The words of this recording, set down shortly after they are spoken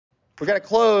We're going to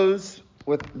close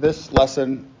with this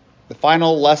lesson, the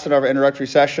final lesson of our introductory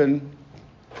session.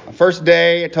 First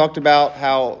day, I talked about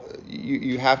how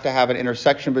you have to have an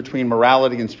intersection between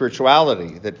morality and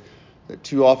spirituality, that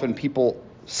too often people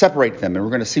separate them, and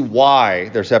we're going to see why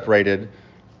they're separated,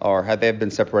 or have they been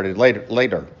separated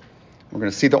later. We're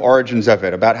going to see the origins of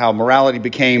it, about how morality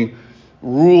became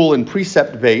rule and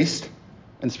precept-based,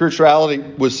 and spirituality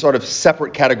was sort of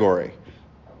separate category,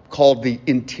 called the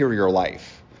interior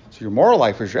life. So your moral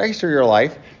life was your exterior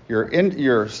life,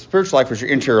 your spiritual life was your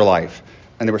interior life,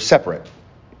 and they were separate.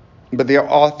 But the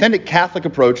authentic Catholic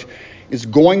approach is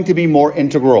going to be more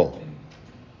integral.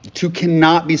 The two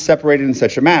cannot be separated in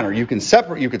such a manner. You could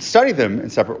study them in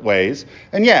separate ways,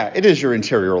 and it is your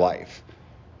interior life.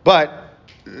 But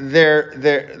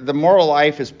the moral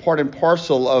life is part and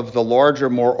parcel of the larger,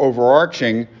 more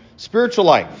overarching spiritual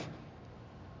life.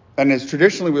 And as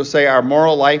traditionally we'll say, our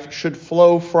moral life should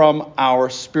flow from our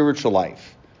spiritual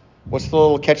life. What's the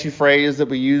little catchy phrase that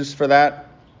we use for that?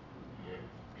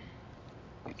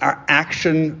 Our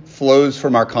action flows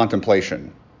from our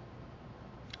contemplation.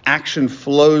 Action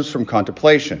flows from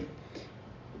contemplation.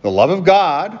 The love of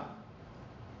God,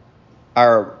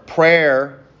 our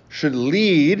prayer should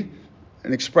lead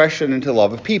an expression into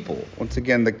love of people. Once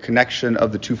again, the connection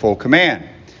of the twofold command.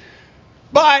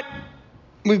 But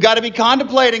we've got to be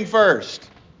contemplating first.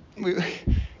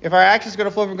 If our action is going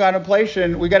to flow from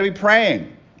contemplation, we've got to be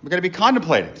praying. We've got to be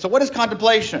contemplating. So what is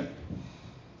contemplation?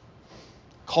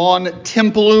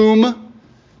 Contemplum,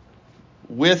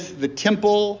 with the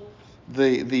temple,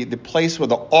 the place where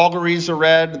the auguries are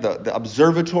read, the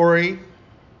observatory.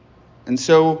 And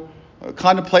so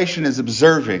contemplation is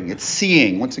observing, it's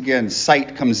seeing. Once again,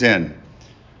 sight comes in.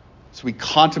 So we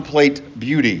contemplate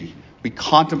beauty, we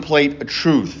contemplate a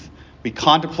truth, we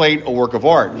contemplate a work of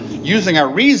art, using our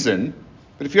reason.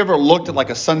 But if you ever looked at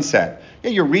like a sunset,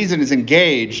 your reason is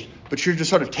engaged, but you're just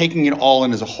sort of taking it all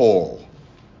in as a whole.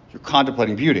 You're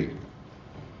contemplating beauty.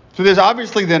 So there's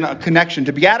obviously then a connection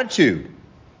to beatitude,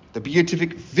 the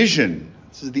beatific vision.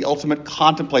 This is the ultimate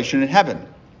contemplation in heaven.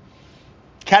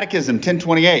 Catechism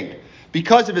 1028.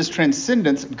 Because of his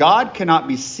transcendence, God cannot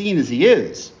be seen as he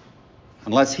is,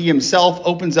 unless he himself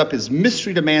opens up his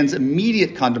mystery to man's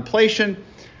immediate contemplation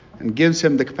and gives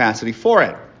him the capacity for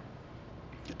it.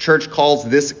 The Church calls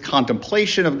this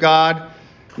contemplation of God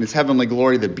in his heavenly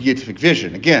glory the beatific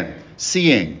vision. Again,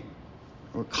 seeing.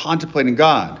 We're contemplating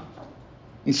God.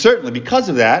 And certainly because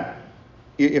of that,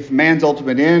 if man's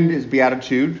ultimate end is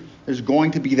beatitude, there's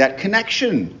going to be that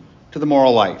connection to the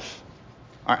moral life,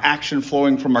 our action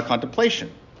flowing from our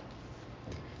contemplation.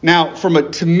 Now, from a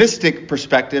Thomistic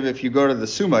perspective, if you go to the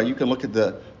Summa, you can look at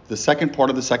the second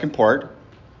part of the second part,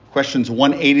 questions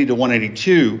 180 to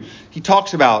 182. He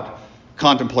talks about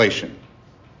contemplation,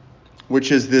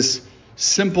 which is this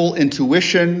simple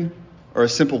intuition or a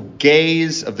simple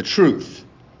gaze of the truth.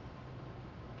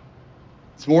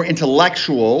 It's more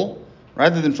intellectual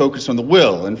rather than focused on the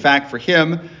will. In fact, for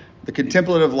him, the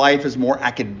contemplative life is more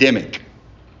academic.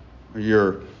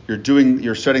 You're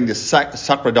studying the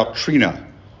Sacra Doctrina,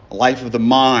 a life of the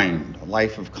mind, a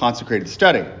life of consecrated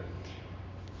study.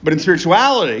 But in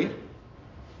spirituality,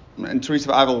 and Teresa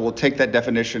of Avila will take that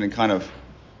definition and kind of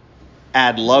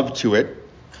add love to it,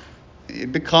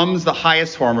 it becomes the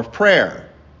highest form of prayer.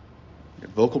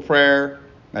 Vocal prayer,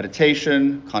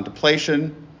 meditation,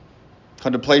 contemplation.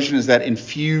 Contemplation is that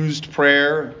infused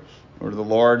prayer, where the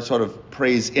Lord sort of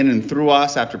prays in and through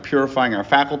us after purifying our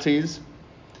faculties.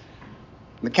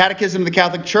 The Catechism of the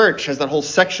Catholic Church has that whole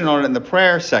section on it in the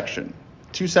prayer section.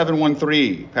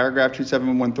 2713, paragraph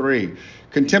 2713.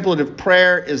 Contemplative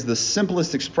prayer is the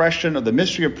simplest expression of the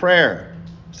mystery of prayer.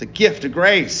 It's a gift of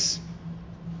grace.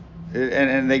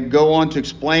 And they go on to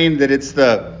explain that it's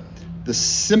the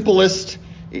simplest.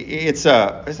 Is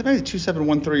it maybe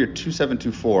 2713 or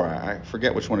 2724? I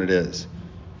forget which one it is.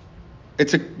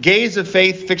 It's a gaze of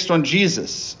faith fixed on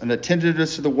Jesus, an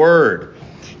attentiveness to the Word.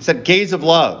 It's that gaze of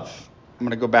love. I'm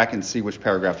going to go back and see which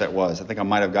paragraph that was. I think I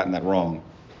might have gotten that wrong.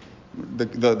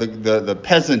 The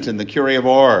peasant in the Curé of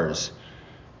Ars.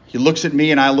 He looks at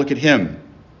me and I look at him.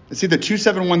 It's either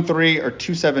 2713 or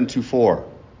 2724.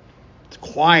 It's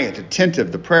quiet,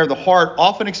 attentive, the prayer of the heart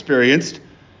often experienced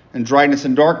in dryness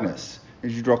and darkness.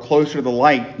 As you draw closer to the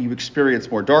light, you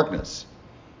experience more darkness,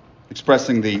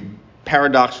 expressing the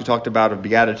paradox we talked about of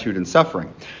beatitude and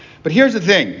suffering. But here's the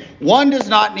thing. One does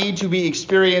not need to be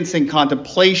experiencing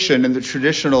contemplation in the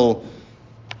traditional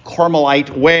Carmelite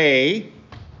way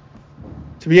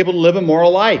to be able to live a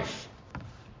moral life.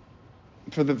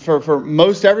 For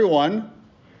most everyone,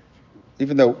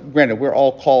 even though, granted, we're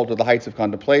all called to the heights of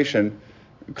contemplation,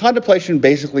 contemplation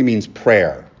basically means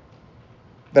prayer.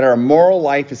 that our moral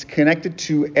life is connected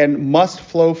to and must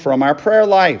flow from our prayer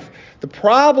life. The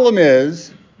problem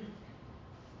is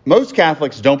most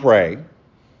Catholics don't pray.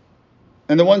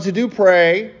 And the ones who do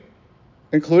pray,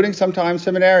 including sometimes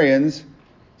seminarians,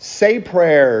 say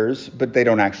prayers, but they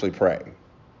don't actually pray.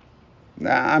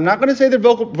 Now, I'm not going to say that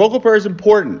vocal prayer is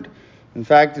important. In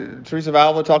fact, Teresa of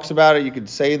Avila talks about it. You could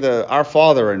say the Our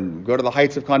Father and go to the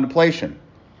heights of contemplation.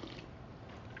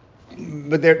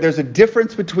 But there's a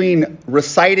difference between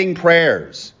reciting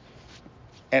prayers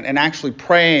and actually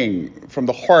praying from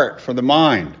the heart, from the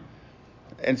mind.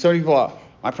 And so many people,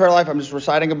 my prayer life, I'm just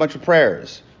reciting a bunch of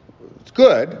prayers. It's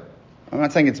good. I'm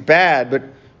not saying it's bad,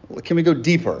 but can we go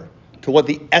deeper to what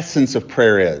the essence of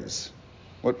prayer is?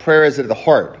 What prayer is at the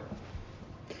heart?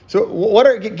 So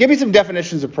give me some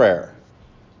definitions of prayer.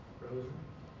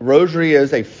 Rosary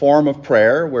is a form of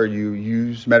prayer where you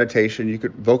use meditation. You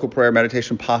could vocal prayer,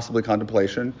 meditation, possibly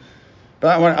contemplation. But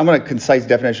I want a concise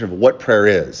definition of what prayer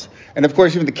is. And of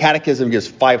course, even the Catechism gives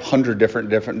 500 different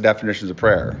definitions of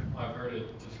prayer. I've heard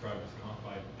it described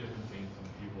by different saints and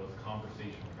people as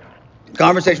conversation with God.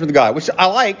 Conversation with God, which I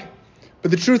like. But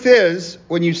the truth is,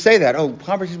 when you say that,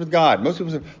 conversation with God, most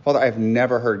people say, Father, I've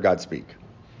never heard God speak.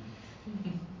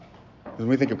 When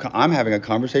we think of, I'm having a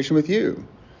conversation with you.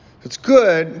 It's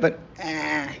good, but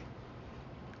I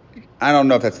don't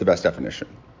know if that's the best definition.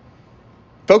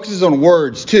 Focuses on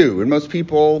words too, and most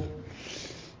people,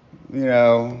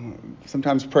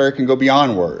 sometimes prayer can go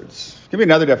beyond words. Give me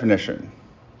another definition.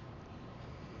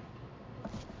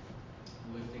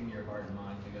 Lifting your heart and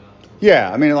mind to God.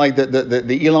 Yeah, I mean, like the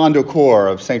élan de corps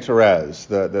of Saint Therese,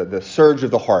 the surge of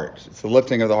the heart. It's the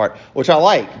lifting of the heart, which I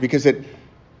like because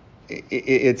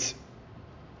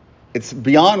it's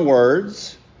beyond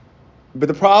words. But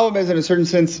the problem is, in a certain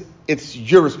sense, it's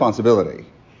your responsibility.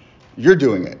 You're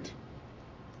doing it.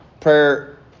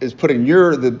 Prayer is putting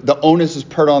the onus is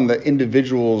put on the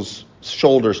individual's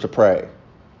shoulders to pray.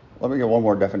 Let me get one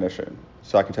more definition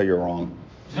so I can tell you're wrong.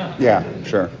 Yeah,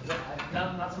 sure.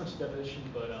 Not so much definition,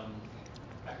 but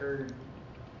I heard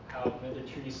how Mother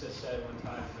Teresa said one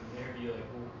time in an interview,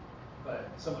 but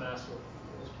someone asked what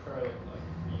was prayer like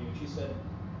for you, and she said,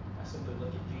 I simply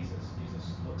look at Jesus.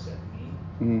 Jesus looks at me.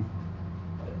 Mm-hmm.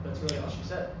 That's really all she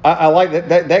said. I like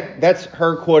that. That's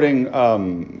her quoting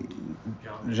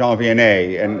Jean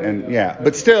Vianney, and yeah.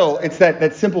 But still, it's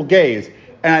that simple gaze,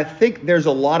 and I think there's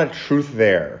a lot of truth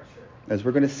there, as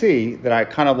we're going to see. That I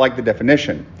kind of like the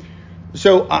definition.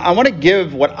 So I want to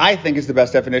give what I think is the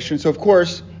best definition. So of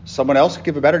course, someone else could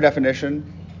give a better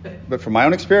definition, but from my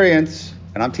own experience,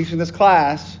 and I'm teaching this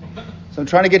class, so I'm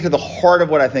trying to get to the heart of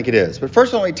what I think it is. But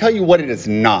first, let me tell you what it is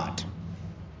not.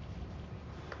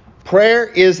 Prayer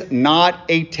is not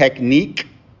a technique.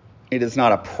 It is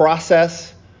not a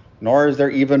process, nor is there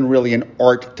even really an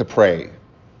art to pray.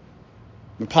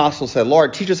 The apostles said,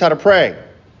 Lord, teach us how to pray.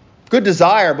 Good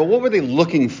desire, but what were they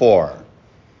looking for?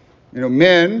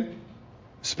 Men,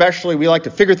 especially, we like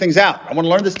to figure things out. I want to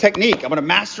learn this technique. I want to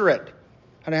master it.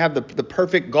 How to have the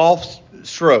perfect golf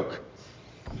stroke.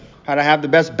 How to have the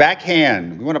best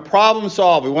backhand. We want to problem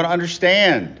solve. We want to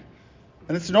understand.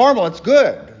 And it's normal. It's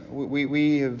good.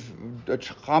 We have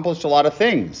accomplished a lot of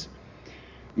things.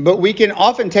 But we can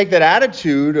often take that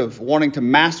attitude of wanting to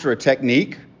master a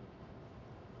technique,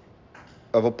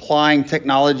 of applying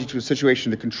technology to a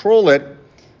situation to control it,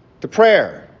 to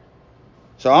prayer.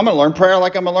 So I'm going to learn prayer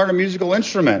like I'm going to learn a musical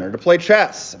instrument or to play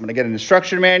chess. I'm going to get an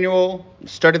instruction manual,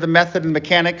 study the method and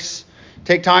mechanics,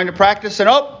 take time to practice, and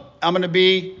I'm going to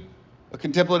be a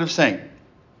contemplative saint.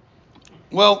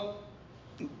 Well,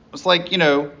 it's like,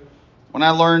 when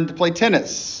I learned to play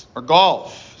tennis or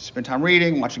golf, spend time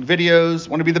reading, watching videos,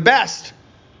 want to be the best.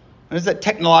 And it's that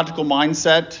technological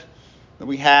mindset that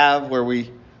we have where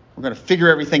we're going to figure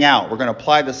everything out. We're going to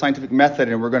apply the scientific method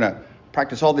and we're going to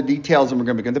practice all the details and we're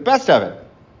going to become the best of it.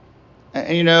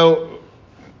 And a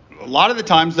lot of the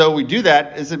times, though, we do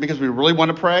that. Is it because we really want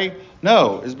to pray?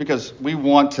 No, it's because we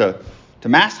want to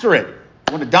master it.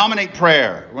 We want to dominate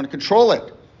prayer. We want to control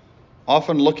it.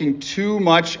 Often looking too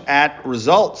much at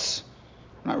results.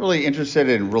 I'm not really interested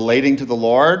in relating to the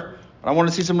Lord, but I want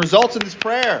to see some results in this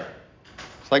prayer.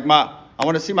 It's like I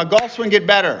want to see my golf swing get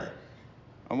better.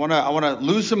 I want to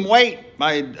lose some weight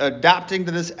by adapting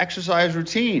to this exercise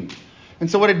routine. And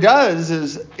so what it does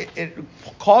is it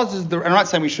causes I'm not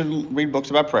saying we shouldn't read books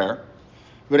about prayer,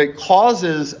 but it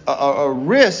causes a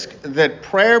risk that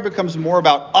prayer becomes more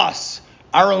about us,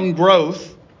 our own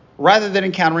growth, rather than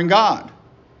encountering God.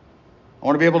 I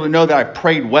want to be able to know that I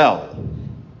prayed well.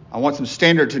 I want some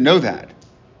standard to know that.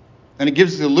 And it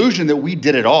gives the illusion that we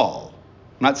did it all.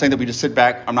 I'm not saying that we just sit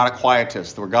back, I'm not a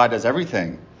quietist, where God does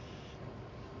everything.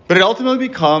 But it ultimately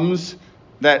becomes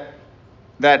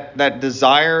that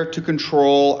desire to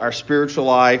control our spiritual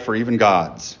life or even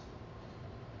God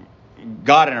in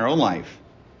our own life.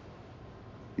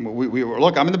 We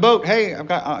look, I'm in the boat. Hey, I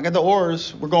got the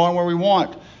oars. We're going where we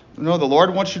want. No, the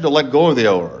Lord wants you to let go of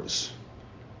the oars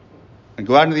and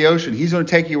go out into the ocean. He's going to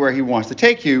take you where he wants to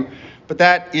take you, but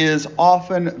that is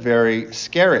often very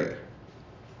scary.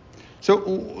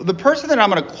 So the person that I'm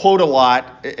going to quote a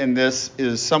lot in this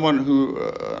is someone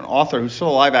an author who's still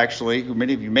alive actually, who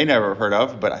many of you may never have heard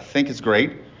of, but I think is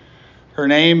great. Her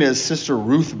name is Sister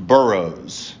Ruth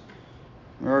Burroughs.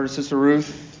 Remember Sister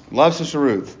Ruth? Love Sister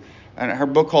Ruth. And her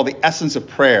book called The Essence of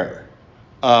Prayer.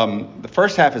 The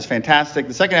first half is fantastic.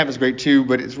 The second half is great too,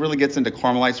 but it really gets into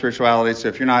Carmelite spirituality. So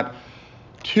if you're not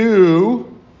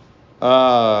too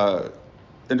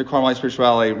into Carmelite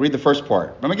spirituality, read the first part.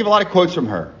 I'm going to give a lot of quotes from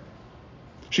her.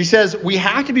 She says, we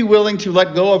have to be willing to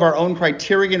let go of our own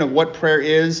criterion of what prayer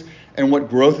is and what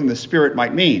growth in the Spirit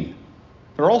might mean.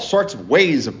 There are all sorts of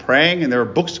ways of praying, and there are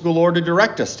books of the Lord to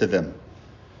direct us to them.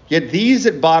 Yet these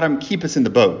at bottom keep us in the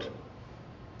boat.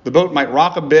 The boat might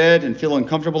rock a bit and feel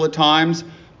uncomfortable at times,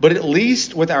 but at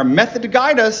least with our method to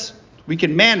guide us, we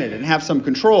can man it and have some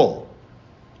control.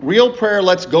 Real prayer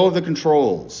lets go of the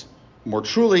controls. More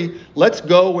truly, lets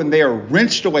go when they are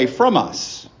wrenched away from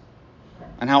us.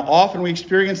 And how often we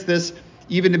experience this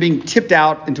even to being tipped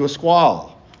out into a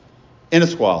squall.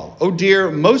 Oh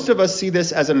dear, most of us see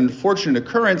this as an unfortunate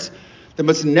occurrence that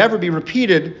must never be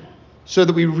repeated so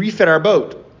that we refit our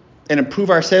boat and improve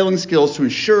our sailing skills to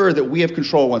ensure that we have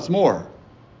control once more.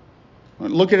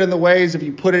 Look at it in the ways, if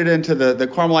you put it into the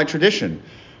Carmelite tradition,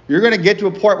 you're going to get to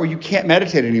a point where you can't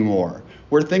meditate anymore,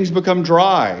 where things become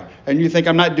dry, and you think,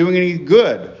 I'm not doing any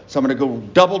good, so I'm going to go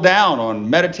double down on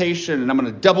meditation, and I'm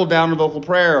going to double down on vocal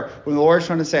prayer, when the Lord's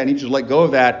trying to say, I need you to let go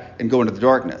of that and go into the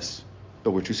darkness.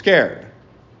 But we're too scared.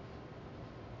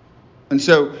 And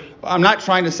so I'm not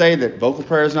trying to say that vocal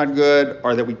prayer is not good,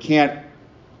 or that we can't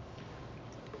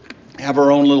have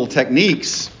our own little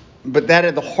techniques, but that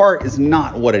at the heart is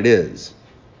not what it is.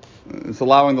 It's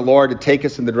allowing the Lord to take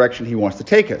us in the direction he wants to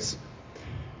take us.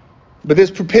 But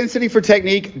this propensity for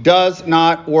technique does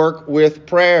not work with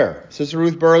prayer. Sister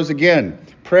Ruth Burroughs again.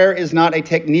 Prayer is not a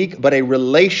technique, but a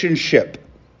relationship.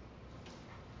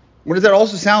 What does that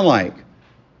also sound like?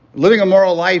 Living a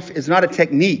moral life is not a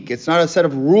technique. It's not a set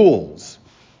of rules.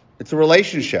 It's a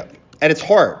relationship at its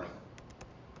heart.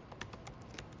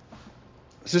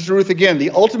 Sister Ruth again, the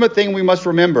ultimate thing we must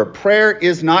remember, prayer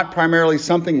is not primarily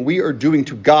something we are doing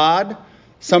to God,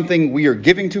 something we are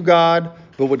giving to God,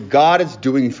 but what God is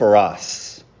doing for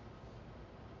us.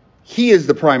 He is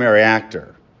the primary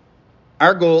actor.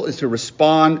 Our goal is to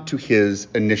respond to his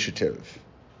initiative.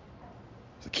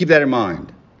 So keep that in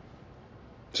mind.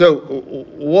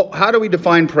 So how do we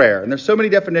define prayer? And there's so many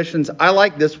definitions. I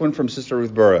like this one from Sister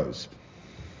Ruth Burroughs.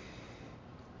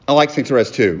 I like St.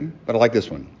 Therese too, but I like this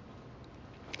one.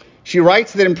 She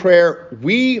writes that in prayer,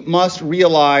 we must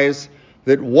realize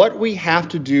that what we have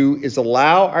to do is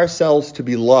allow ourselves to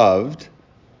be loved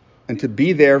and to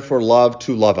be there for love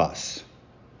to love us.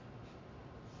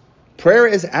 Prayer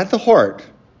is at the heart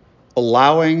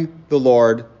allowing the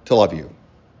Lord to love you.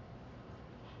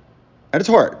 At its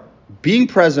heart, being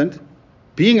present,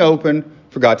 being open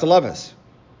for God to love us,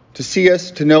 to see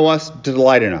us, to know us, to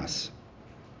delight in us.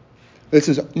 This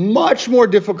is much more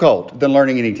difficult than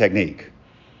learning any technique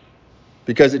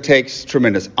because it takes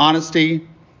tremendous honesty,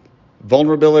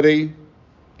 vulnerability,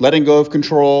 letting go of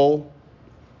control,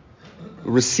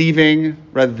 receiving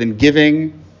rather than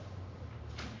giving.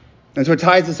 And so it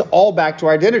ties us all back to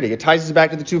our identity. It ties us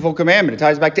back to the twofold commandment. It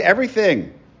ties back to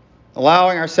everything.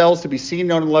 Allowing ourselves to be seen,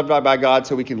 known, and loved by God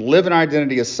so we can live in our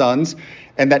identity as sons.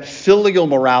 And that filial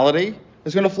morality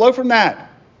is going to flow from that.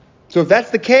 So if that's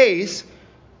the case,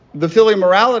 the filial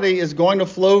morality is going to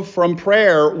flow from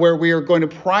prayer, where we are going to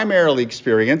fundamentally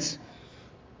experience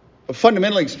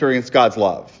God's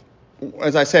love.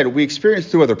 As I said, we experience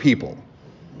through other people,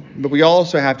 but we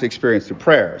also have to experience through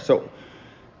prayer. So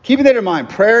keeping that in mind,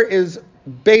 prayer is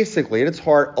basically at its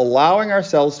heart allowing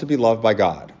ourselves to be loved by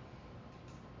God,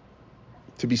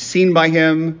 to be seen by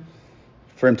him,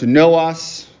 for him to know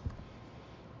us.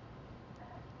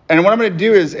 And what I'm going to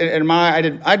do is,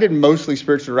 I did mostly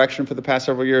spiritual direction for the past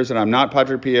several years, and I'm not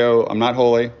Padre Pio, I'm not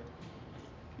holy.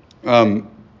 And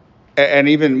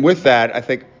even with that, I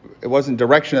think it wasn't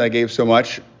direction that I gave so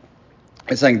much.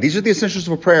 It's saying, these are the essentials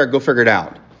of prayer, go figure it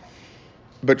out.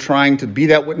 But trying to be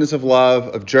that witness of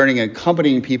love, of journeying and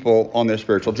accompanying people on their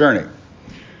spiritual journey.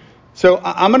 So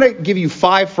I'm going to give you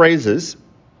 5 phrases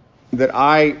that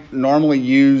I normally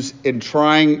use in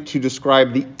trying to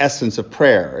describe the essence of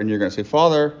prayer. And you're going to say,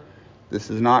 Father, This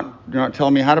is not, you're not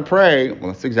telling me how to pray.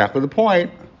 Well, that's exactly the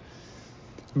point.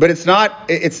 But it's not,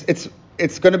 it's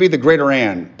going to be the greater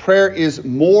and. Prayer is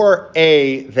more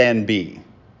A than B.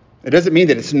 It doesn't mean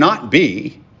that it's not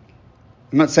B.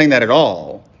 I'm not saying that at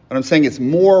all. But I'm saying it's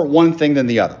more one thing than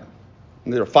the other.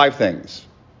 And there are 5 things.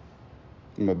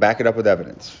 I'm going to back it up with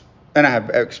evidence. And I have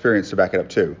experience to back it up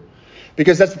too.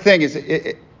 Because that's the thing is,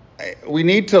 we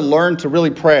need to learn to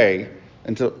really pray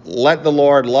and to let the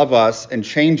Lord love us and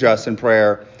change us in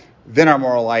prayer. Then our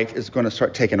moral life is going to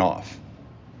start taking off.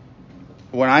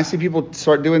 When I see people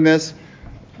start doing this,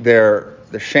 their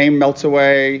shame melts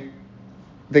away.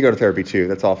 They go to therapy too.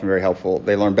 That's often very helpful.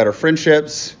 They learn better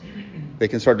friendships. They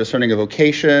can start discerning a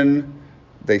vocation.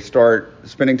 They start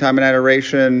spending time in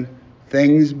adoration.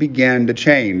 Things begin to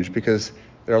change because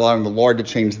they're allowing the Lord to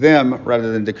change them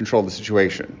rather than to control the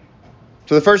situation.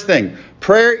 So the first thing,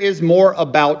 prayer is more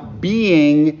about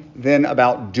being than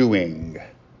about doing.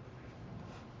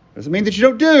 Doesn't mean that you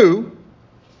don't do,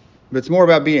 but it's more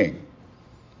about being.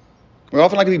 We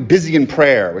often like to be busy in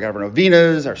prayer. We got our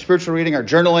novenas, our spiritual reading, our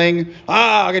journaling.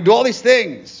 I got to do all these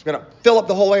things. We've got to fill up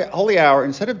the holy hour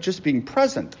instead of just being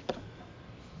present.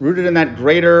 Rooted in that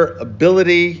greater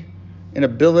ability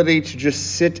to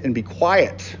just sit and be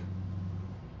quiet.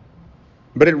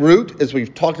 But at root, as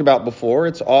we've talked about before,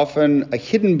 it's often a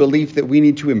hidden belief that we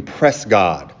need to impress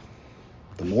God.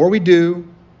 The more we do,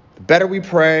 the better we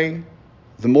pray,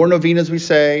 the more novenas we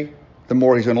say, the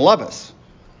more he's going to love us.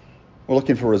 We're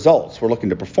looking for results. We're looking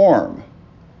to perform.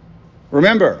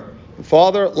 Remember, the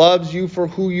Father loves you for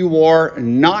who you are,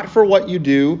 not for what you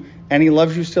do, and he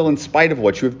loves you still in spite of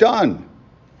what you have done.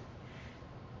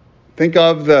 Think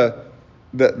of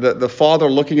the father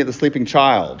looking at the sleeping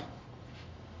child.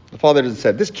 The father doesn't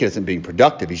say, this kid isn't being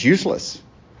productive. He's useless.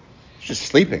 He's just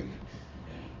sleeping.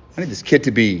 I need this kid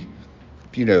to be,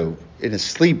 in his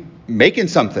sleep, making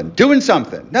something, doing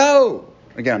something. No.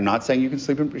 Again, I'm not saying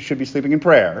you should be sleeping in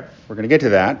prayer. We're going to get to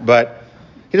that. But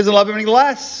he doesn't love him any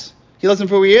less. He loves him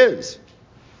for who he is.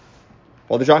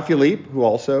 Father Jacques Philippe, who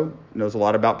also knows a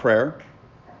lot about prayer,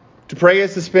 to pray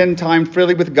is to spend time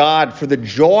freely with God for the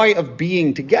joy of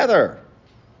being together.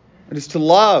 It is to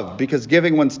love, because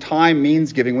giving one's time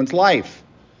means giving one's life.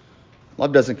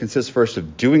 Love doesn't consist first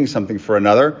of doing something for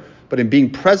another, but in being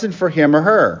present for him or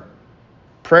her.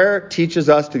 Prayer teaches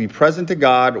us to be present to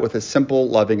God with a simple,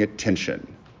 loving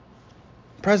attention.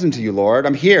 I'm present to you, Lord.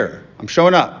 I'm here. I'm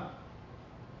showing up.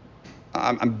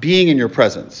 I'm being in your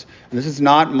presence. And this is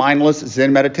not mindless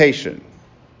Zen meditation.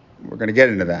 We're going to get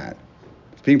into that.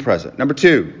 It's being present. Number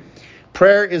 2,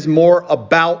 prayer is more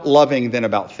about loving than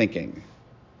about thinking.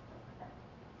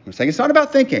 I'm saying it's not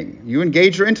about thinking. You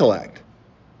engage your intellect.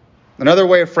 Another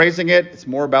way of phrasing it, it's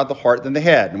more about the heart than the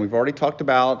head. And we've already talked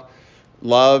about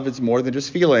love is more than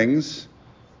just feelings.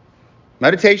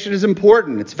 Meditation is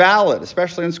important. It's valid,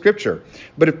 especially in Scripture.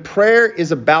 But if prayer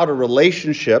is about a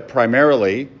relationship,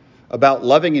 primarily, about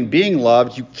loving and being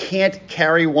loved, you can't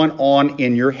carry one on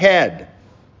in your head.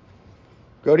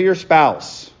 Go to your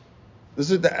spouse.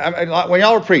 When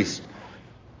y'all are priests,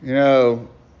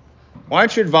 why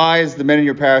don't you advise the men in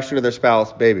your parish to their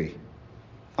spouse, baby,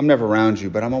 I'm never around you,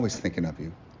 but I'm always thinking of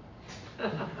you.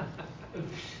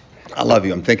 I love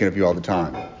you. I'm thinking of you all the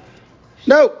time.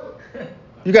 No,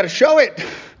 you got to show it.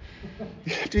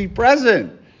 You have to be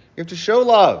present. You have to show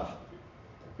love.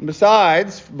 And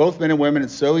besides, both men and women,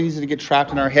 it's so easy to get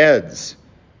trapped in our heads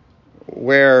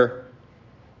where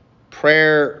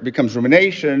prayer becomes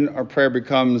rumination or prayer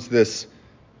becomes this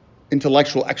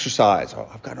intellectual exercise. Oh,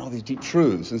 I've got all these deep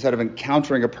truths instead of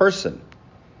encountering a person.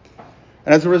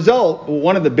 And as a result,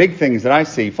 one of the big things that I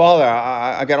see, Father,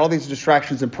 I got all these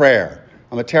distractions in prayer.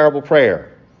 I'm a terrible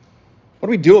prayer. What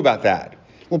do we do about that?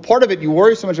 Well, part of it, you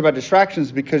worry so much about distractions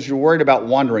because you're worried about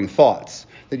wandering thoughts,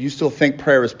 that you still think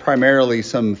prayer is primarily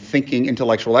some thinking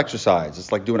intellectual exercise.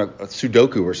 It's like doing a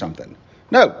Sudoku or something.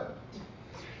 No.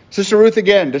 Sister Ruth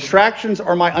again, distractions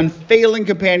are my unfailing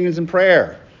companions in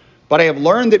prayer. But I have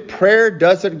learned that prayer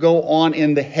doesn't go on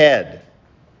in the head,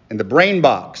 in the brain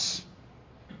box,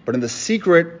 but in the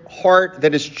secret heart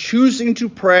that is choosing to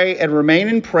pray and remain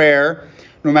in prayer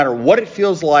no matter what it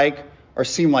feels like or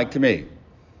seem like to me.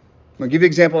 I'm going to give you an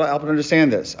example to help you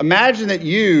understand this. Imagine that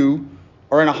you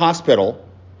are in a hospital.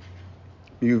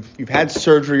 You've had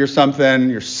surgery or something.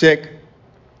 You're sick.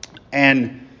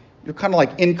 And you're kind of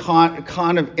like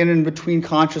in between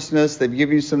consciousness. They've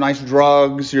given you some nice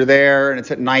drugs. You're there and it's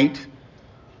at night.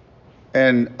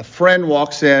 And a friend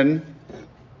walks in.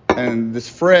 And this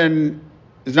friend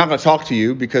is not going to talk to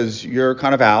you because you're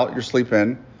kind of out. You're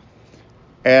sleeping.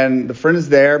 And the friend is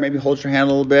there, maybe holds your hand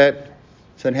a little bit,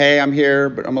 said, hey, I'm here,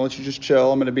 but I'm going to let you just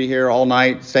chill. I'm going to be here all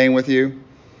night, staying with you.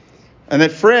 And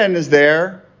that friend is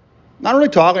there, not only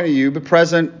talking to you, but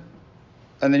present.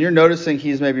 And then you're noticing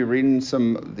he's maybe reading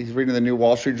the new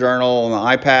Wall Street Journal on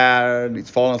the iPad. He's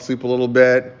falling asleep a little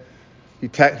bit.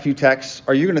 A few texts.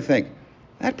 Are you going to think,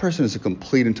 that person is a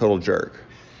complete and total jerk?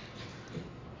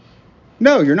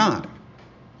 No, you're not.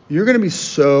 You're going to be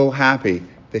so happy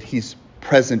that he's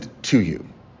present to you.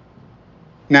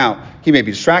 Now, he may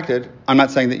be distracted. I'm not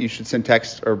saying that you should send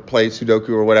text or play Sudoku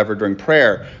or whatever during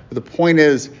prayer. But the point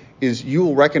is you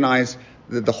will recognize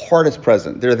that the heart is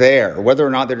present. They're there, whether or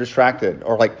not they're distracted.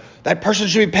 Or like, that person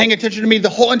should be paying attention to me the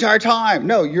whole entire time.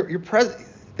 No, you're present.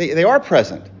 They are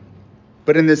present,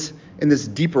 but in this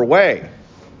deeper way.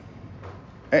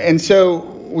 And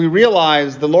so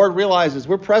the Lord realizes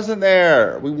we're present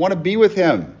there. We want to be with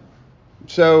him.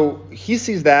 So he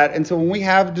sees that. And so when we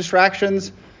have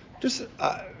distractions,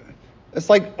 it's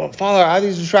like, oh, Father, I have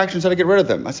these distractions. How to get rid of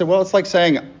them? I said, well, it's like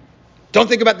saying, don't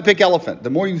think about the pink elephant. The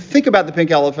more you think about the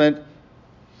pink elephant,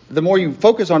 the more you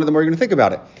focus on it, the more you're going to think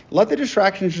about it. Let the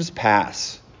distractions just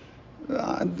pass.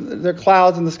 They're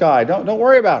clouds in the sky. Don't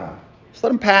worry about them. Just let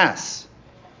them pass.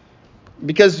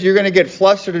 Because you're going to get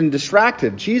flustered and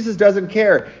distracted. Jesus doesn't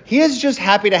care. He is just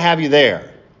happy to have you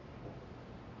there.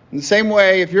 In the same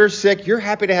way, if you're sick, you're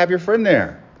happy to have your friend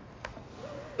there.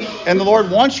 And the Lord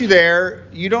wants you there.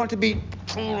 You don't have to be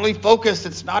totally focused.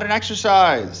 It's not an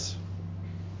exercise.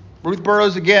 Ruth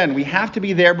Burroughs again, we have to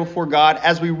be there before God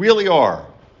as we really are.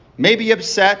 Maybe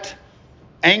upset,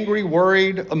 angry,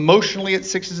 worried, emotionally at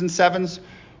 6s and 7s.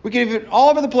 We can even all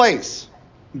over the place.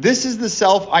 This is the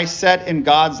self I set in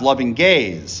God's loving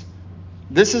gaze.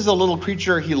 This is a little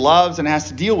creature he loves and has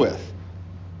to deal with.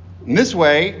 In this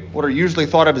way, what are usually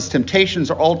thought of as temptations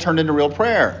are all turned into real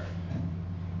prayer.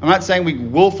 I'm not saying we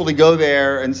willfully go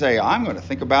there and say, I'm going to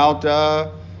think about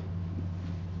the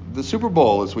Super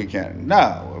Bowl this weekend.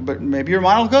 No, but maybe your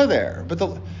mind will go there.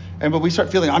 But we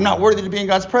start feeling, I'm not worthy to be in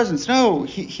God's presence. No,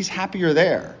 he's happy you're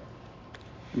there.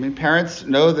 I mean, parents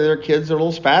know that their kids are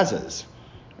little spazzes,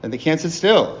 and they can't sit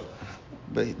still.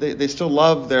 But they still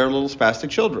love their little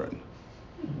spastic children.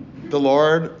 The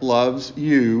Lord loves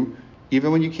you,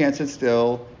 even when you can't sit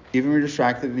still, even when you're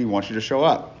distracted, and he wants you to show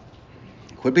up.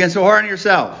 Quit being so hard on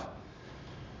yourself.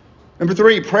 Number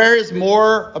 3, prayer is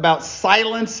more about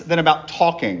silence than about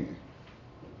talking.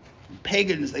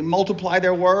 Pagans, they multiply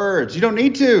their words. You don't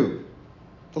need to.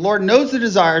 The Lord knows the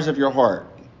desires of your heart.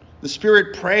 The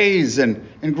Spirit prays and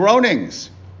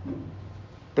groanings.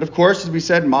 But of course, as we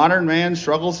said, modern man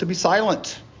struggles to be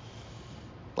silent.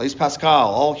 Blaise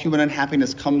Pascal, all human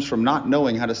unhappiness comes from not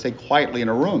knowing how to stay quietly in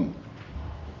a room.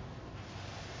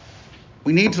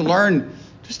 We need to learn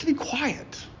just to be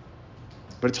quiet.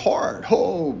 But it's hard.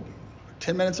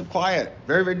 10 minutes of quiet.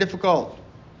 Very, very difficult.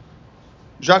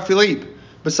 Jacques Philippe,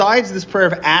 besides this prayer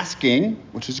of asking,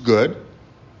 which is good,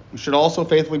 we should also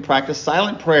faithfully practice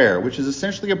silent prayer, which is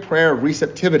essentially a prayer of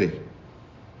receptivity.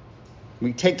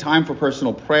 We take time for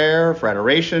personal prayer, for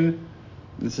adoration.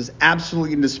 This is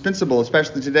absolutely indispensable,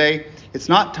 especially today. It's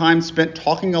not time spent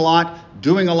talking a lot,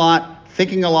 doing a lot,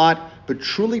 thinking a lot, but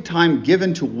truly time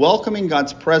given to welcoming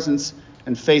God's presence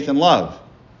and faith and love.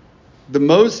 The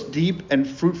most deep and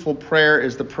fruitful prayer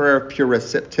is the prayer of pure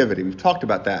receptivity. We've talked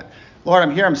about that. Lord,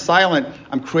 I'm here, I'm silent.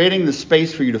 I'm creating the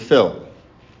space for you to fill.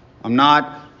 We're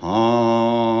not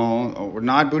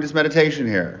Buddhist meditation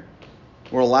here.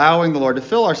 We're allowing the Lord to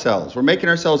fill ourselves. We're making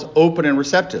ourselves open and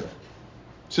receptive.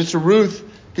 Sister Ruth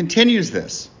continues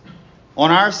this. On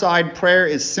our side, prayer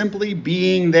is simply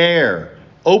being there,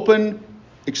 open,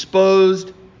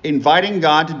 exposed, inviting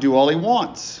God to do all he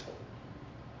wants.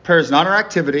 Prayer is not our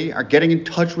activity, our getting in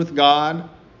touch with God,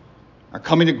 our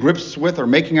coming to grips with or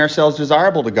making ourselves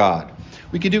desirable to God.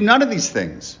 We can do none of these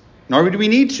things, nor do we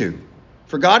need to.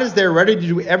 For God is there ready to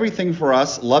do everything for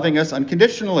us, loving us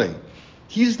unconditionally.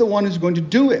 He's the one who's going to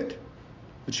do it.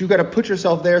 But you've got to put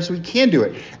yourself there so he can do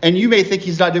it. And you may think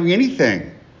he's not doing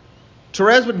anything.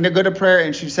 Therese would go to prayer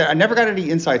and she said, I never got any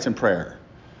insights in prayer.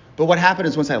 But what happened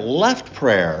is once I left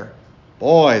prayer,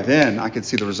 then I could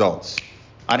see the results.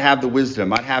 I'd have the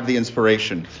wisdom. I'd have the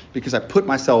inspiration because I put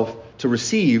myself to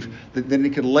receive that then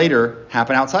it could later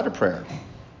happen outside of prayer.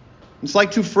 It's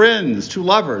like two friends, two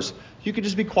lovers. You could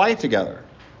just be quiet together.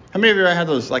 How many of you ever had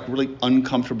those like really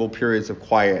uncomfortable periods of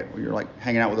quiet where you're like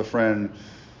hanging out with a friend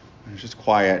and it's just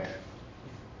quiet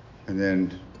and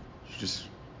then you just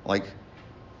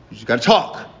got to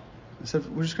talk. I said,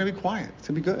 we're just going to be quiet. It's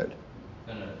going to be good.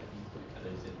 No,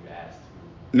 because you said you asked.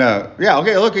 No. Yeah,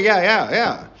 okay, look,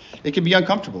 yeah. It can be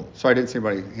uncomfortable. Sorry, I didn't see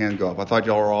anybody's hand go up. I thought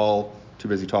y'all were all too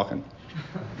busy talking.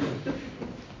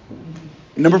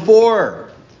 Number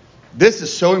 4. This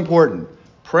is so important.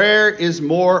 Prayer is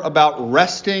more about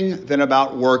resting than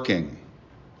about working.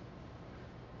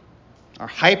 Our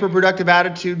hyper-productive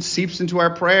attitude seeps into our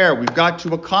prayer. We've got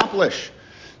to accomplish.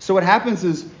 So what happens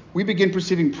is we begin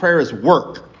perceiving prayer as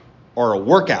work or a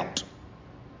workout.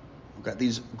 We've got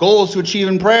these goals to achieve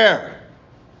in prayer.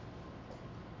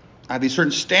 I have these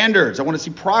certain standards. I want to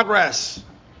see progress.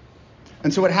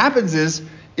 And so what happens is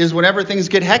whenever things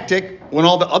get hectic, when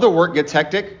all the other work gets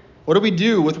hectic, what do we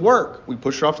do with work? We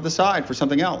push it off to the side for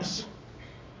something else.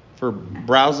 For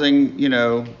browsing,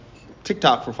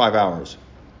 TikTok for 5 hours.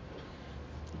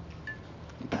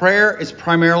 Prayer is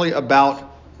primarily about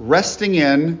resting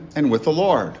in and with the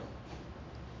Lord.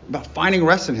 About finding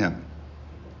rest in Him.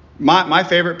 My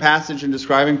favorite passage in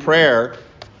describing prayer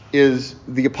is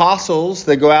the apostles.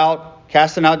 They go out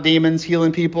casting out demons,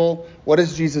 healing people. What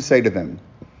does Jesus say to them?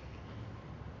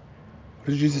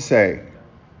 What does Jesus say?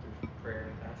 Prayer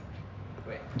and fasting.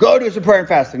 Wait. Go do some prayer and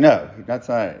fasting. No, that's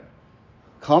not it.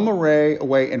 Come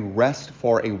away and rest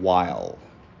for a while.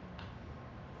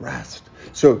 Rest.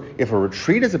 So if a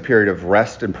retreat is a period of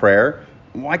rest and prayer,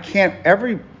 why can't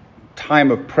every time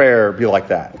of prayer be like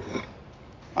that?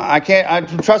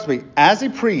 Trust me, as a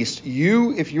priest,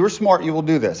 if you're smart, you will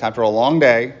do this. After a long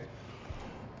day,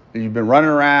 you've been running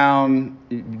around,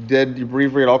 you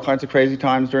breathed all kinds of crazy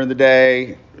times during the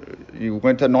day, you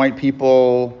went to anoint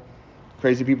people,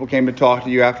 crazy people came to talk to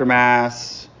you after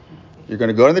Mass. You're going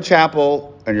to go to the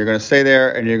chapel, and you're going to stay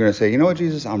there, and you're going to say, you know what,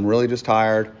 Jesus, I'm really just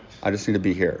tired. I just need to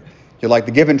be here. You're like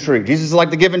the given tree. Jesus is like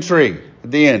the given tree.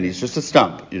 At the end, he's just a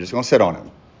stump. You're just going to sit on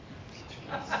him.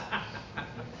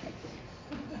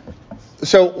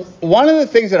 So one of the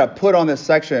things that I put on this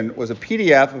section was a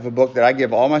PDF of a book that I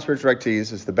give all my spiritual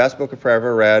directees. It's the best book of prayer I've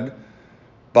ever read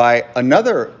by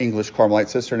another English Carmelite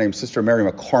sister named Sister Mary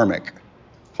McCormick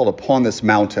called Upon This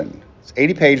Mountain. It's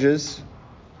 80 pages.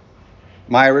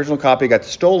 My original copy got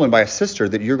stolen by a sister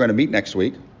that you're going to meet next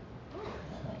week.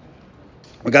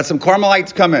 We got some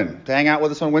Carmelites coming to hang out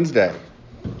with us on Wednesday.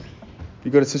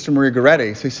 You go to Sister Maria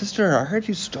Goretti, say, Sister, I heard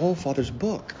you stole Father's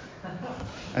book.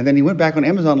 And then he went back on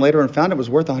Amazon later and found it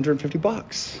was worth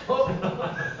 $150.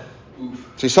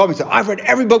 So he saw me and said, I've read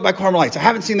every book by Carmelites. I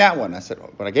haven't seen that one. I said,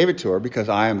 but I gave it to her because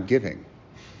I am giving.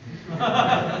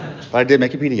 But I did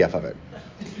make a PDF of it.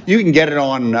 You can get it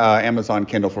on Amazon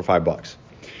Kindle for $5.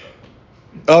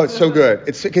 Oh, it's so good.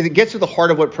 It's because it gets to the heart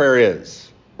of what prayer is.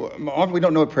 Often we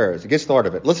don't know what prayer is. It gets to the heart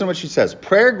of it. Listen to what she says.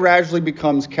 Prayer gradually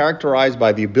becomes characterized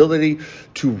by the ability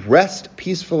to rest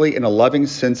peacefully in a loving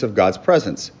sense of God's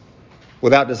presence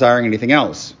without desiring anything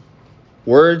else.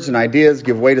 Words and ideas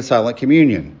give way to silent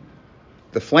communion.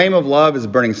 The flame of love is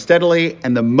burning steadily,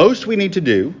 and the most we need to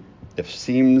do, if it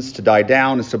seems to die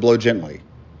down, is to blow gently.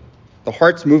 The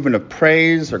heart's movement of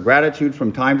praise or gratitude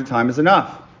from time to time is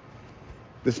enough.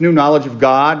 This new knowledge of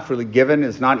God, freely given,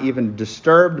 is not even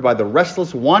disturbed by the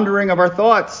restless wandering of our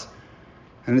thoughts.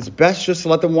 And it's best just to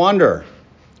let them wander.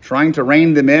 Trying to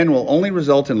rein them in will only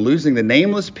result in losing the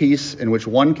nameless peace in which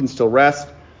one can still rest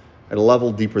at a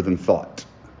level deeper than thought.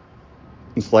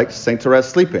 It's like St. Therese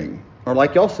sleeping, or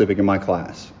like y'all sleeping in my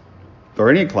class,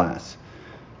 or any class.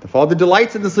 The Father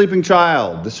delights in the sleeping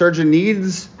child. The surgeon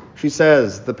needs, she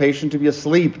says, the patient to be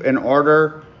asleep in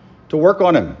order to work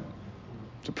on him.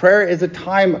 So prayer is a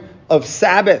time of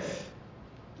Sabbath.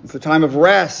 It's a time of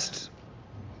rest.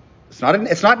 It's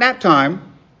not nap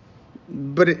time,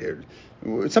 but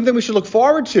it's something we should look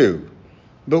forward to.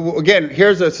 But again,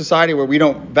 here's a society where we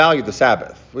don't value the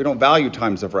Sabbath. We don't value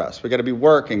times of rest. We got to be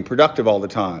working, productive all the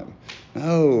time.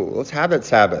 No, let's have that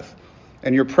Sabbath.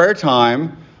 And your prayer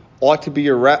time ought to be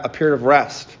a period of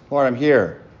rest. Lord, I'm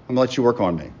here. I'm going to let you work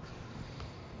on me.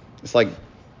 It's like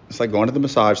going to the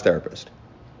massage therapist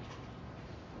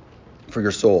for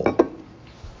your soul.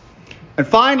 And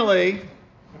finally,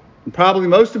 and probably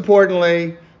most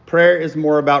importantly, prayer is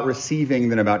more about receiving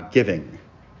than about giving.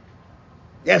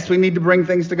 Yes, we need to bring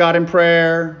things to God in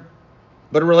prayer,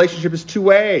 but a relationship is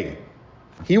two-way.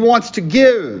 He wants to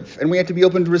give, and we have to be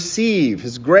open to receive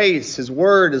His grace, His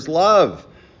word, His love.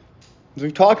 As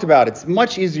we've talked about, it's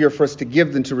much easier for us to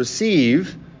give than to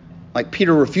receive, like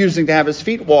Peter refusing to have his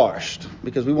feet washed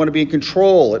because we want to be in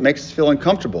control. It makes us feel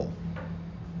uncomfortable.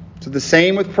 So the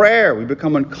same with prayer. We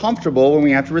become uncomfortable when we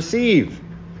have to receive.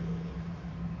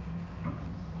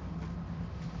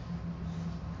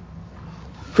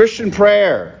 Christian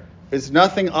prayer is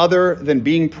nothing other than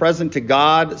being present to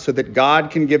God so that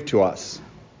God can give to us.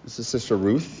 This is Sister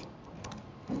Ruth.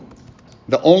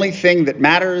 The only thing that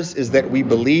matters is that we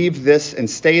believe this and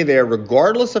stay there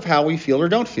regardless of how we feel or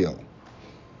don't feel.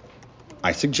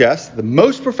 I suggest the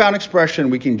most profound expression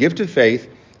we can give to faith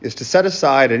is to set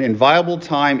aside an inviolable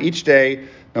time each day,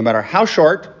 no matter how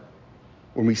short,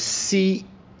 when we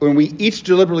each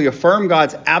deliberately affirm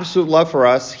God's absolute love for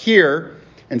us here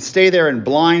and stay there in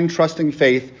blind, trusting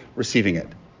faith, receiving it.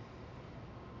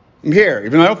 I'm here,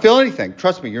 even though I don't feel anything.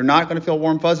 Trust me, you're not going to feel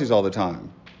warm fuzzies all the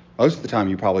time. Most of the time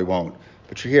you probably won't,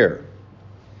 but you're here.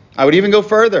 I would even go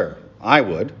further. I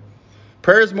would.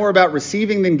 Prayer is more about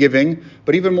receiving than giving,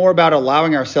 but even more about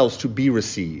allowing ourselves to be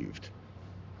received.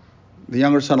 The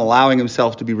younger son allowing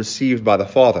himself to be received by the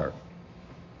Father.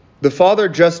 The Father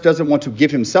just doesn't want to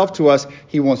give himself to us.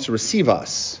 He wants to receive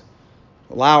us.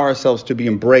 Allow ourselves to be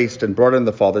embraced and brought into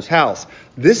the Father's house.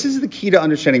 This is the key to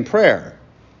understanding prayer.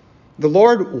 The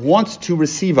Lord wants to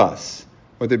receive us,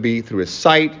 whether it be through his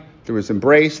sight, through his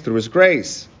embrace, through his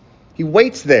grace. He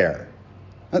waits there.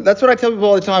 That's what I tell people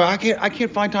all the time. I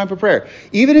can't find time for prayer.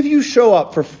 Even if you show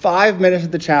up for 5 minutes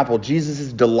at the chapel, Jesus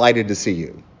is delighted to see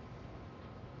you.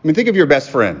 I mean, think of your best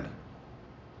friend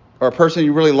or a person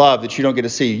you really love that you don't get to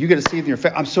see. You get to see it in your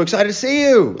face. I'm so excited to see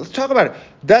you. Let's talk about it.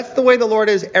 That's the way the Lord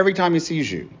is every time he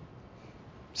sees you.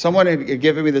 Someone had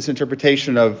given me this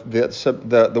interpretation of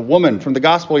the woman from the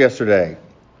gospel yesterday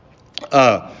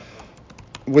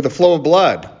with the flow of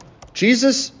blood.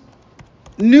 Jesus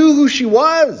knew who she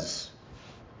was.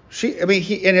 He,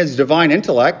 in his divine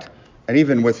intellect, and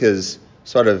even with his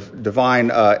sort of divine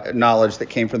knowledge that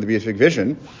came from the beatific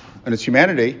vision and his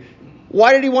humanity,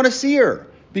 why did he want to see her?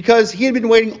 Because he had been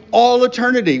waiting all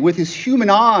eternity with his human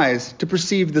eyes to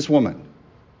perceive this woman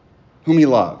whom he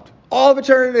loved. All of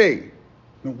eternity.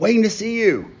 I've been waiting to see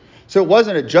you. So it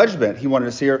wasn't a judgment. He wanted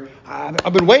to see her.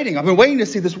 I've been waiting to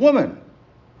see this woman.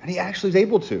 And he actually is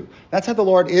able to. That's how the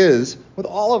Lord is with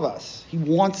all of us. He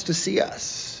wants to see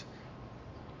us.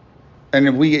 And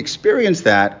if we experience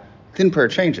that, then prayer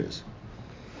changes.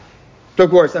 So, of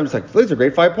course, I'm just like, these are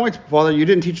great 5 points. Father, you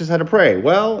didn't teach us how to pray.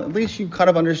 Well, at least you kind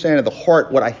of understand at the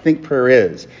heart what I think prayer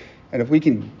is. And if we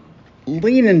can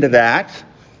lean into that,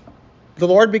 the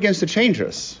Lord begins to change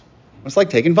us. It's like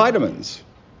taking vitamins.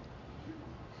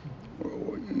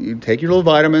 You take your little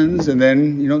vitamins and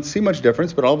then you don't see much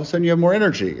difference, but all of a sudden you have more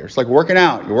energy. It's like working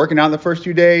out. You're working out in the first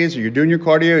few days, or you're doing your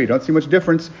cardio, you don't see much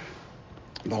difference.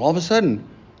 But all of a sudden,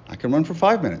 I can run for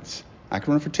 5 minutes. I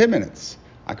can run for 10 minutes.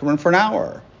 I can run for an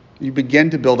hour. You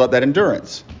begin to build up that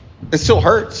endurance. It still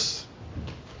hurts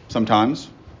sometimes,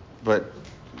 but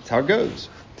that's how it goes.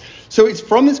 So it's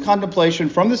from this contemplation,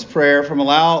 from this prayer, from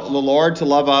allow the Lord to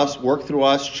love us, work through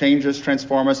us, change us,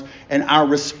 transform us, and our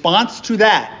response to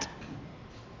that,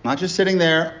 not just sitting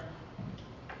there,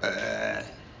 but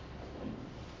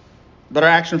our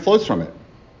action flows from it.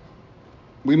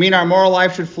 We mean our moral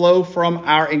life should flow from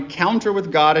our encounter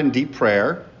with God in deep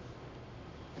prayer.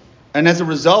 And as a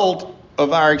result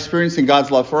of our experiencing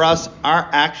God's love for us, our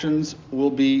actions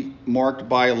will be marked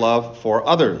by love for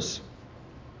others.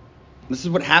 This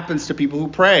is what happens to people who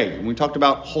pray. And we talked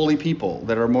about holy people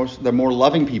that are more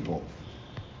loving people.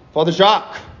 Father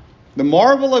Jacques, the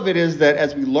marvel of it is that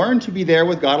as we learn to be there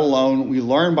with God alone, we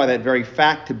learn by that very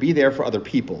fact to be there for other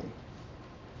people.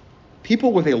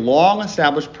 People with a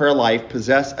long-established prayer life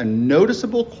possess a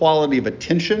noticeable quality of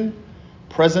attention,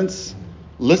 presence,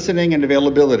 listening, and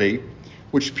availability,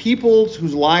 which people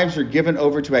whose lives are given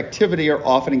over to activity are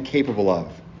often incapable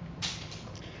of.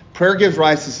 Prayer gives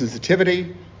rise to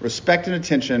sensitivity, respect, and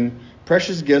attention,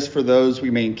 precious gifts for those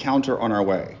we may encounter on our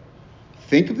way.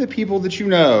 Think of the people that you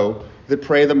know that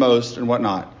pray the most and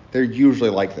whatnot. They're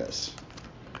usually like this.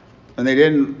 And they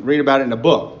didn't read about it in a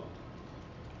book.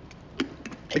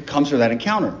 It comes from that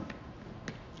encounter.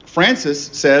 Francis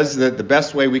says that the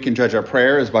best way we can judge our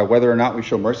prayer is by whether or not we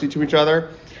show mercy to each other.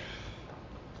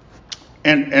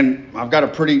 And I've got a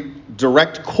pretty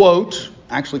direct quote,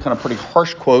 actually kind of pretty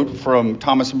harsh quote from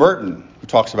Thomas Merton, who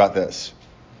talks about this.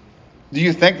 Do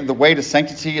you think that the way to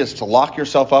sanctity is to lock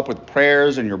yourself up with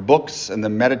prayers and your books and the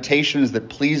meditations that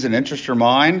please and interest your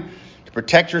mind, to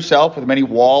protect yourself with many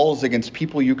walls against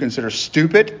people you consider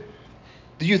stupid?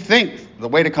 Do you think the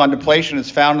way to contemplation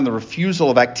is found in the refusal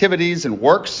of activities and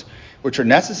works which are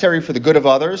necessary for the good of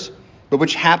others, but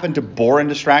which happen to bore and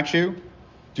distract you?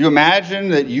 Do you imagine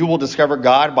that you will discover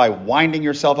God by winding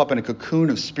yourself up in a cocoon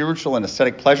of spiritual and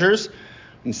aesthetic pleasures,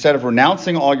 instead of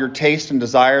renouncing all your tastes and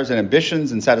desires and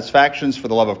ambitions and satisfactions for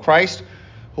the love of Christ,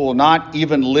 who will not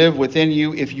even live within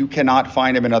you if you cannot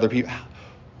find him in other people?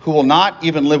 Who will not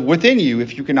even live within you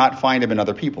if you cannot find him in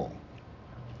other people?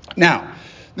 Now,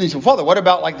 then you say, Father, what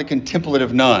about like the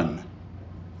contemplative nun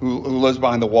who lives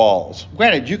behind the walls?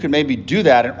 Granted, you can maybe do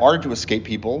that in order to escape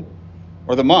people,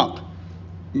 or the monk.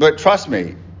 But trust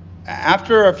me,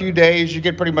 after a few days, you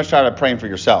get pretty much tired of praying for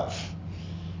yourself.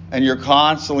 And you're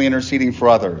constantly interceding for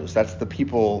others. That's the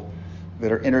people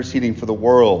that are interceding for the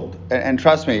world. And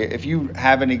trust me, if you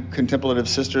have any contemplative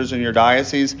sisters in your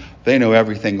diocese, they know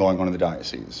everything going on in the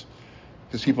diocese.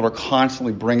 because people are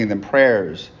constantly bringing them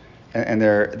prayers, and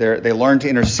they learn to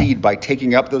intercede by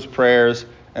taking up those prayers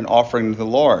and offering them to the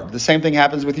Lord. The same thing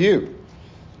happens with you.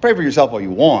 Pray for yourself all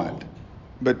you want,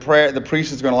 but the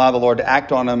priest is going to allow the Lord to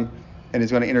act on them, and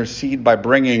he's going to intercede by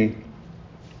bringing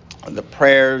the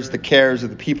prayers, the cares of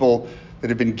the people that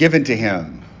have been given to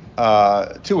him,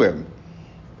 to him.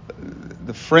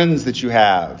 The friends that you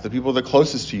have, the people that are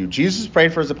closest to you. Jesus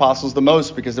prayed for his apostles the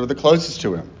most because they were the closest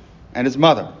to him, and his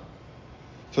mother.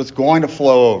 So it's going to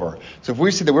flow over. So if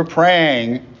we see that we're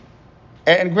praying,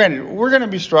 and granted, we're going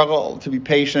to struggle to be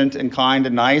patient and kind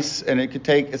and nice, and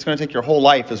it's going to take your whole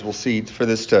life, as we'll see, for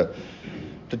this to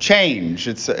change.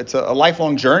 It's a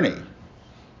lifelong journey.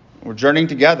 We're journeying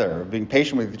together, being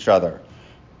patient with each other.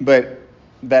 But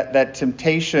that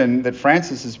temptation that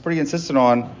Francis is pretty insistent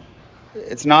on,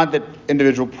 it's not that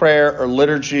individual prayer or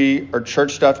liturgy or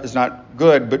church stuff is not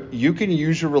good, but you can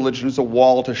use your religion as a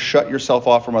wall to shut yourself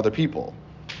off from other people.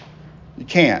 You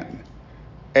can.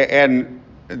 And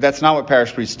that's not what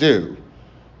parish priests do.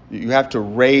 You have to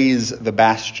raise the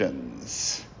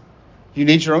bastions. You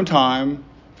need your own time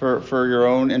for your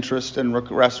own interest and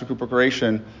rest,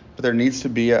 recuperation, but there needs to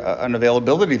be an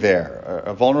availability there,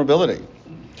 a vulnerability.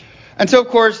 And so, of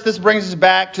course, this brings us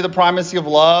back to the primacy of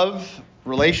love,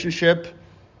 relationship,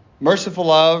 merciful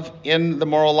love in the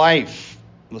moral life.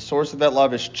 The source of that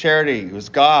love is charity, who is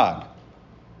God.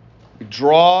 We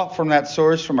draw from that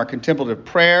source from our contemplative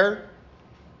prayer,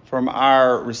 from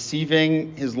our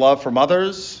receiving his love from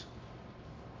others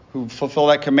who fulfill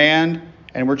that command,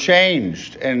 and we're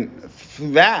changed. And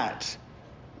through that,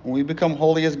 we become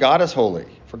holy as God is holy,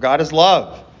 for God is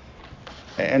love.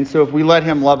 And so if we let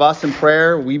him love us in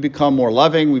prayer, we become more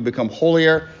loving, we become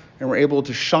holier, and we're able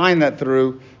to shine that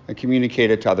through and communicate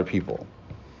it to other people.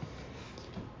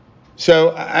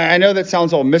 So I know that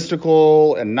sounds all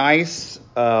mystical and nice.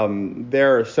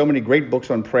 There are so many great books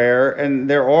on prayer, and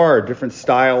there are different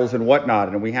styles and whatnot,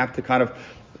 and we have to kind of,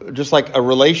 just like a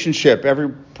relationship, every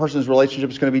person's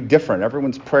relationship is going to be different.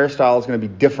 Everyone's prayer style is going to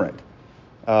be different.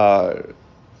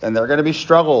 And there are going to be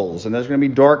struggles, and there's going to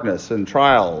be darkness and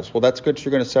trials. Well, that's good.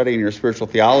 You're going to study in your spiritual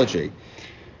theology.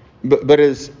 But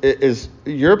is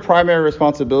your primary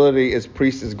responsibility as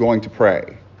priest is going to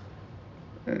pray.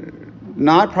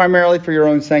 Not primarily for your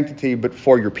own sanctity, but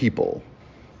for your people.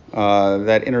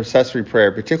 That intercessory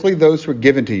prayer, particularly those who are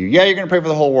given to you. Yeah, you're going to pray for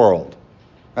the whole world.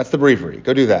 That's the breviary.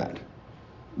 Go do that.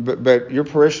 But your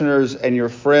parishioners and your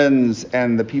friends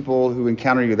and the people who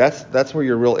encounter you, that's where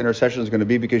your real intercession is going to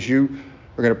be, because you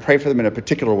are going to pray for them in a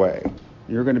particular way.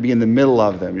 You're going to be in the middle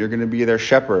of them. You're going to be their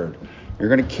shepherd. You're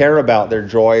going to care about their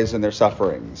joys and their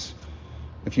sufferings.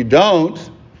 If you don't,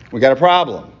 we got a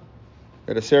problem.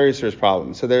 We got a serious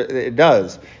problem. So it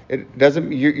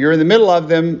doesn't. You're in the middle of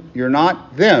them. You're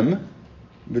not them,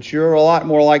 but you're a lot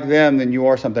more like them than you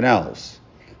are something else.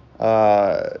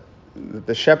 The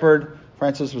shepherd,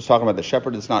 Francis was talking about, the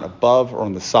shepherd is not above or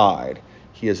on the side.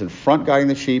 He is in front guiding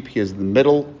the sheep. He is in the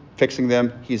middle fixing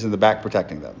them. He's in the back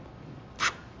protecting them.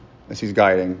 As he's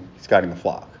guiding the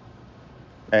flock.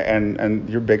 And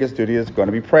your biggest duty is going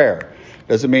to be prayer.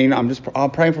 Doesn't mean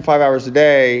I'm praying for 5 hours a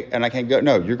day and I can't go.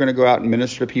 No, you're going to go out and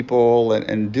minister to people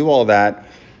and do all that.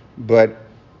 But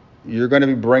you're going to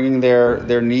be bringing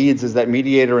their needs as that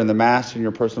mediator in the Mass in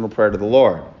your personal prayer to the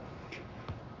Lord.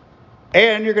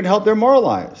 And you're going to help their moral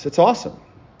lives. It's awesome.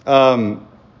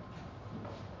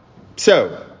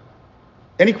 So,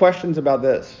 any questions about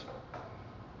this?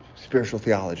 Spiritual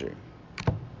theology.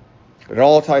 It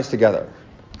all ties together.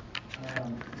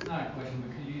 It's not a question,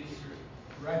 but could you just,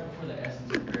 right before the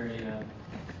essence of prayer, you had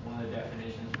one of the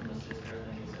definitions from a sister, and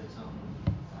then you said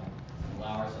something like,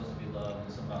 allow ourselves to be loved,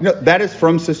 and something about That is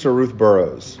from Sister Ruth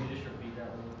Burroughs. Could you just repeat that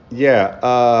one?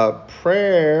 Yeah.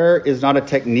 Prayer is not a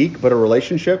technique, but a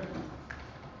relationship.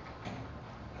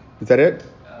 Is that it?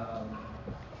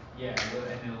 Yeah, and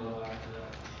then a little after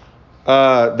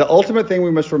that. The ultimate thing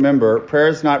we must remember, prayer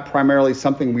is not primarily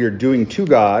something we are doing to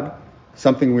God,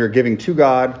 something we are giving to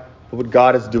God, but what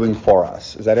God is doing for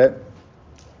us. Is that it?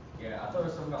 Yeah, I thought it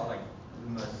was something about, like,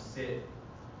 we must sit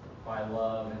by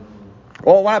love and...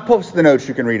 Well, when I post the notes,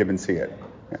 you can read them and see it.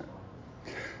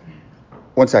 Yeah.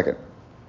 1 second.